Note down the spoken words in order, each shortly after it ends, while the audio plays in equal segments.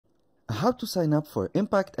How to sign up for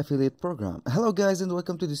Impact Affiliate Program. Hello guys and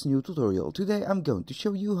welcome to this new tutorial. Today I'm going to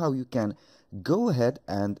show you how you can go ahead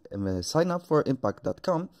and sign up for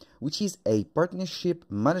Impact.com, which is a partnership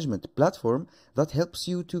management platform that helps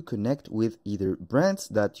you to connect with either brands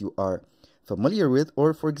that you are familiar with,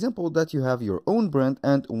 or for example that you have your own brand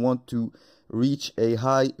and want to reach a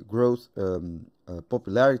high growth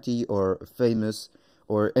popularity or famous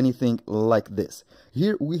or anything like this.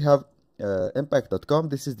 Here we have Impact.com.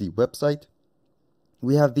 This is the website.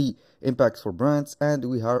 We have the Impact for brands and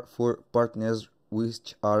we have for partners,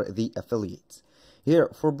 which are the affiliates.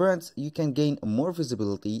 Here for brands, you can gain more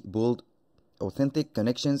visibility, build authentic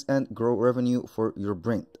connections and grow revenue for your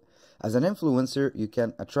brand. As an influencer, you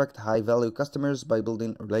can attract high value customers by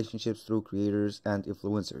building relationships through creators and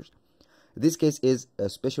influencers. This case is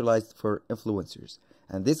specialized for influencers,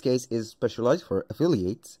 and this case is specialized for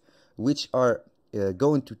affiliates, which are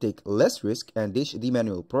going to take less risk and ditch the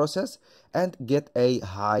manual process and get a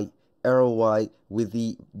high ROI with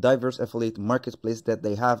the diverse affiliate marketplace that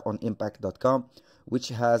they have on Impact.com, which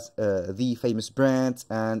has the famous brands,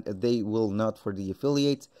 and they will not, for the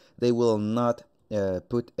affiliates, they will not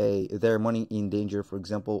put their money in danger, for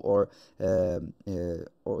example, or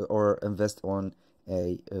invest on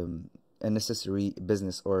a unnecessary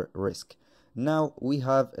business or risk. Now we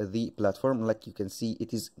have the platform. Like you can see,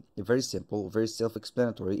 it is very simple, very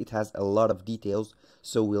self-explanatory. It has a lot of details,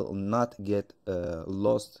 so we'll not get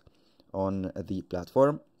lost on the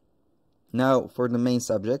platform. Now for the main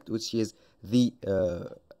subject, which is the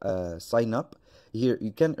sign up. Here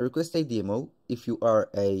you can request a demo if you are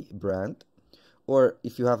a brand, or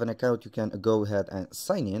if you have an account you can go ahead and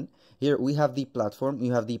sign in. Here we have the platform.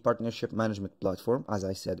 You have the partnership management platform, as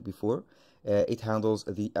I said before. It handles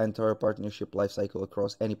the entire partnership lifecycle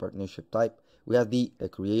across any partnership type. We have the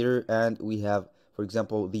creator, and we have, for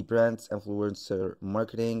example, the brands, influencer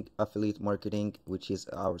marketing, affiliate marketing, which is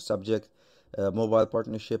our subject, mobile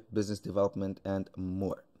partnership, business development, and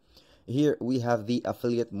more. Here we have the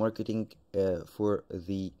affiliate marketing for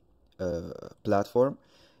the platform.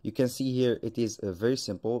 You can see here it is very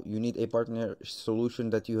simple. You need a partner solution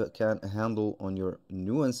that you can handle on your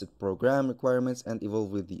nuanced program requirements and evolve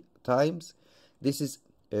with the times. This is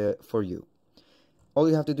for you. All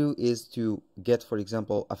you have to do is to get, for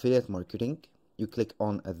example, affiliate marketing. You click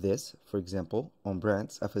on this, for example, on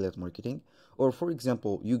brands, affiliate marketing, or for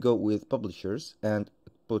example, you go with publishers and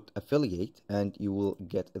put affiliate, and you will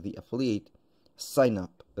get the affiliate sign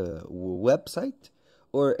up website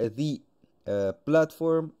or the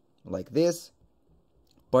platform like this.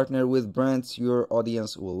 Partner with brands your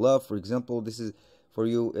audience will love. For example, this is for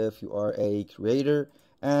you if you are a creator,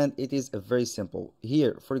 and it is very simple.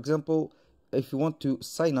 Here, for example, if you want to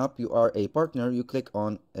sign up, you are a partner, you click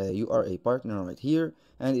on you are a partner right here,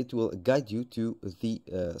 and it will guide you to the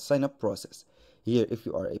sign up process. Here, if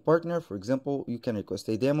you are a partner, for example, you can request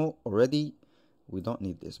a demo already. We don't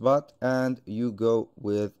need this, but and you go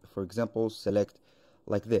with, for example, select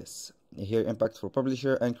like this. Here, Impact for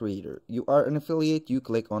publisher and creator. You are an affiliate, you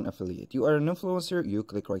click on affiliate. You are an influencer, you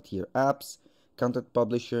click right here, apps, content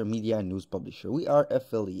publisher, media and news publisher. We are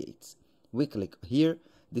affiliates. We click here.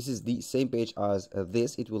 This is the same page as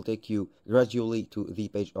this. It will take you gradually to the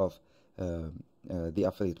page of the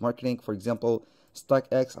affiliate marketing. For example,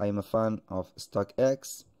 StockX. I am a fan of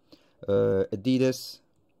StockX, Adidas,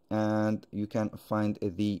 and you can find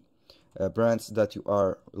the brands that you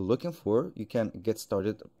are looking for. You can get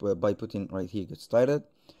started by putting right here, get started.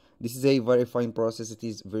 This is a verifying process. It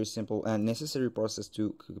is very simple and necessary process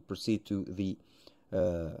to proceed to the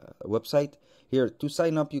website. Here, to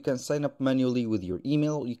sign up, you can sign up manually with your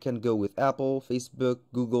email. You can go with Apple, Facebook,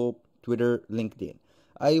 Google, Twitter, LinkedIn.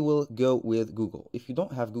 I will go with Google. If you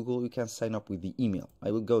don't have Google, you can sign up with the email.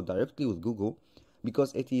 I will go directly with Google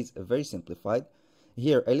because it is very simplified.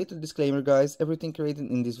 Here, a little disclaimer, guys. Everything created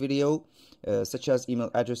in this video, such as email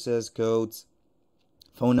addresses, codes,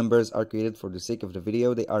 phone numbers, are created for the sake of the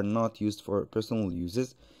video. They are not used for personal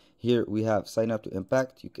uses. Here we have sign up to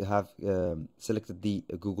Impact. You have selected the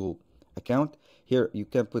Google account. Here you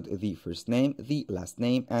can put the first name, the last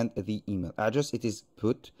name, and the email address. It is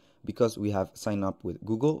put because we have signed up with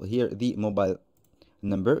Google. Here the mobile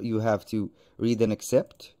number, you have to read and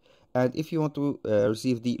accept. And if you want to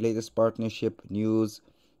receive the latest partnership news,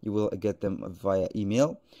 you will get them via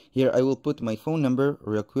email. Here I will put my phone number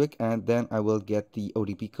real quick, and then I will get the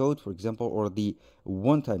OTP code, for example, or the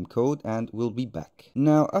one-time code, and we'll be back.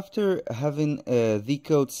 Now, after having the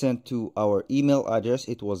code sent to our email address,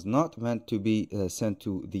 it was not meant to be sent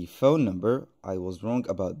to the phone number. I was wrong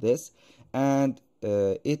about this, and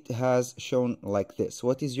it has shown like this.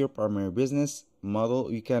 What is your primary business?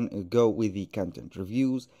 model, you can go with the content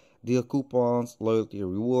reviews, deal coupons, loyalty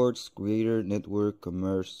rewards, creator network,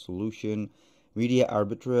 commerce solution, media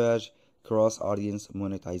arbitrage, cross audience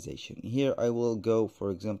monetization. Here I will go,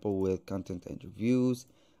 for example, with content and reviews.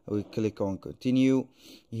 I will click on continue.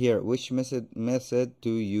 Here, which method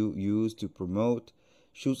do you use to promote?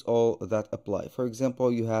 Choose all that apply. For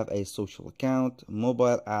example, you have a social account,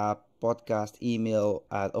 mobile app, podcast, email,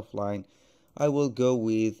 ad offline. I will go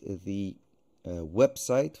with the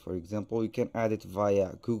website. For example, you can add it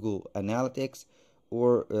via Google Analytics,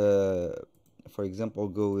 or for example,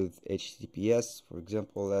 go with HTTPS. For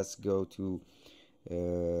example, let's go to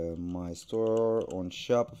my store on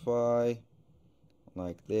Shopify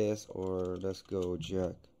like this, or let's go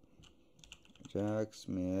Jack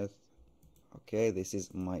Smith. Okay, this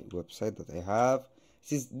is my website that I have.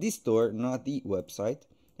 This is the store, not the website.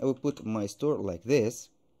 I will put my store like this,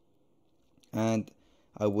 and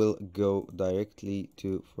I will go directly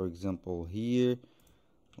to, for example, here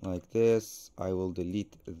like this. I will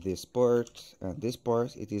delete this part and this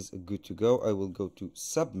part. It is good to go. I will go to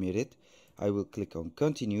submit it. I will click on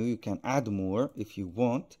continue. You can add more if you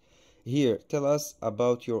want. Here, tell us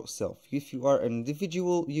about yourself. If you are an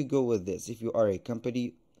individual, you go with this. If you are a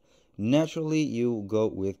company, naturally you go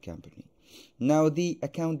with company. Now the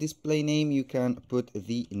account display name, you can put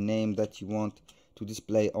the name that you want to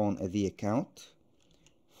display on the account.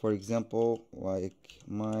 For example, like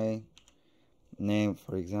my name,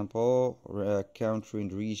 for example, country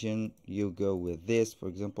and region, you go with this. For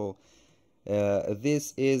example,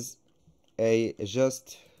 this is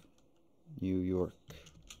just New York,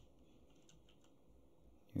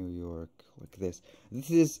 like this.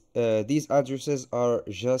 These addresses are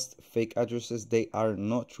just fake addresses. They are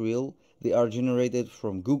not real. They are generated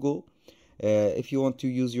from Google. If you want to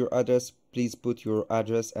use your address, please put your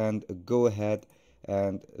address and go ahead,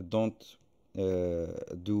 and don't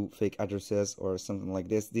do fake addresses or something like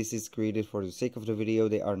this. This is created for the sake of the video.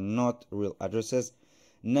 They are not real addresses.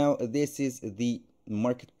 Now this is the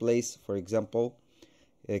marketplace. For example,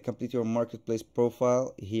 complete your marketplace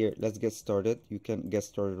profile. Here, let's get started. You can get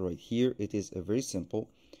started right here. It is very simple.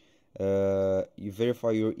 You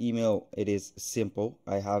verify your email. It is simple.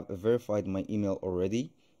 I have verified my email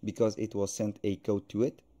already because it was sent a code to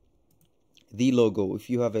it. The logo, if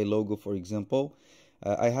you have a logo, for example,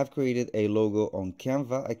 I have created a logo on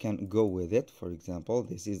Canva. I can go with it. For example,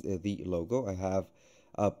 this is the logo. I have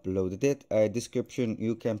uploaded it. A description,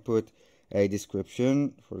 you can put a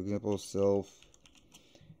description. For example, self-made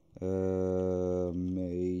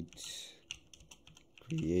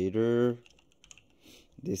creator.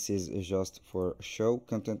 This is just for show.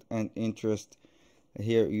 Content and interest.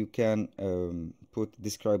 Here you can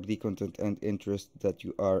describe the content and interest that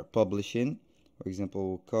you are publishing. For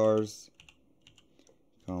example, cars,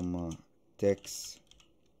 tech,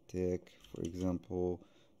 for example,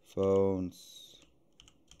 phones,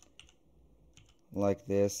 like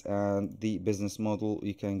this. And the business model,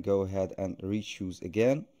 you can go ahead and re-choose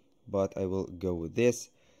again, but I will go with this.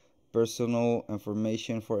 Personal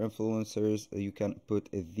information for influencers, you can put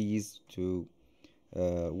these to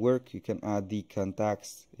work. You can add the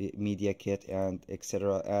contacts, media kit, and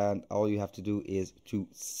etc. And all you have to do is to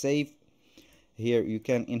save. Here you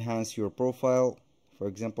can enhance your profile. For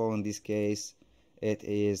example, in this case, it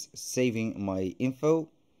is saving my info.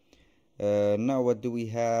 Now what do we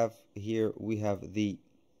have here? We have you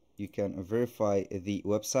can verify the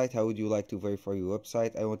website. How would you like to verify your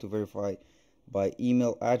website? I want to verify by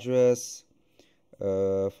email address.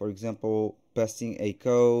 For example, pasting a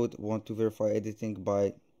code. Want to verify editing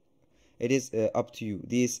by, it is up to you.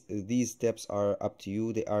 These steps are up to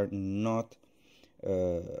you. They are not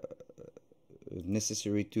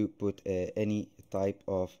necessary to put any type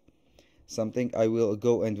of something. I will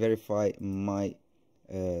go and verify my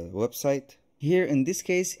website. Here in this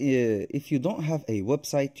case, if you don't have a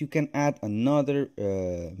website, you can add another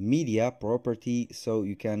media property so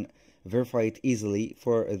you can verify it easily.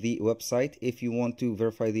 For the website, if you want to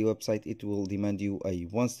verify the website, it will demand you a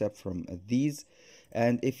one step from these.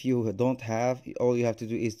 And if you don't have, all you have to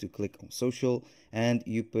do is to click on social, and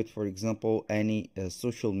you put, for example, any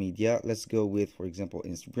social media. Let's go with, for example,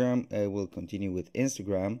 Instagram. I will continue with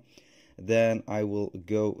Instagram. Then I will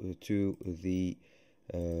go to the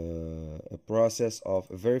process of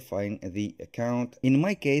verifying the account. In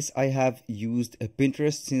my case, I have used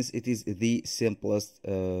Pinterest since it is the simplest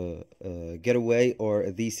getaway, or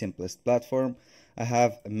the simplest platform. I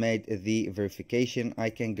have made the verification. I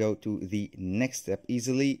can go to the next step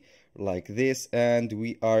easily like this, and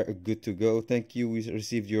we are good to go. Thank you. We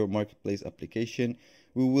received your marketplace application.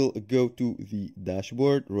 We will go to the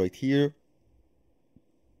dashboard right here.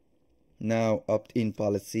 Now, opt-in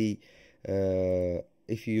policy,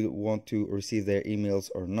 if you want to receive their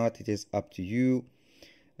emails or not, it is up to you.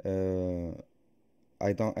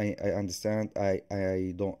 I understand.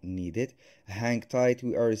 I don't need it. Hang tight.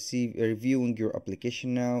 We are reviewing your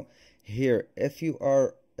application now. Here, if you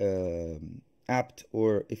are apt,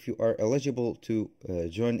 or if you are eligible to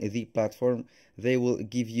join the platform, they will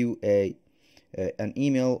give you an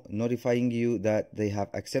email notifying you that they have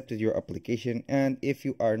accepted your application, and if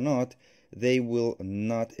you are not, they will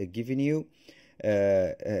not giving you.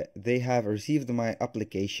 They have received my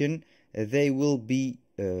application. They will be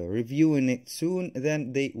reviewing it soon,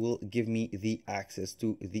 then they will give me the access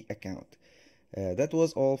to the account. That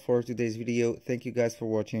was all for today's video. Thank you guys for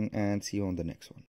watching, and see you on the next one.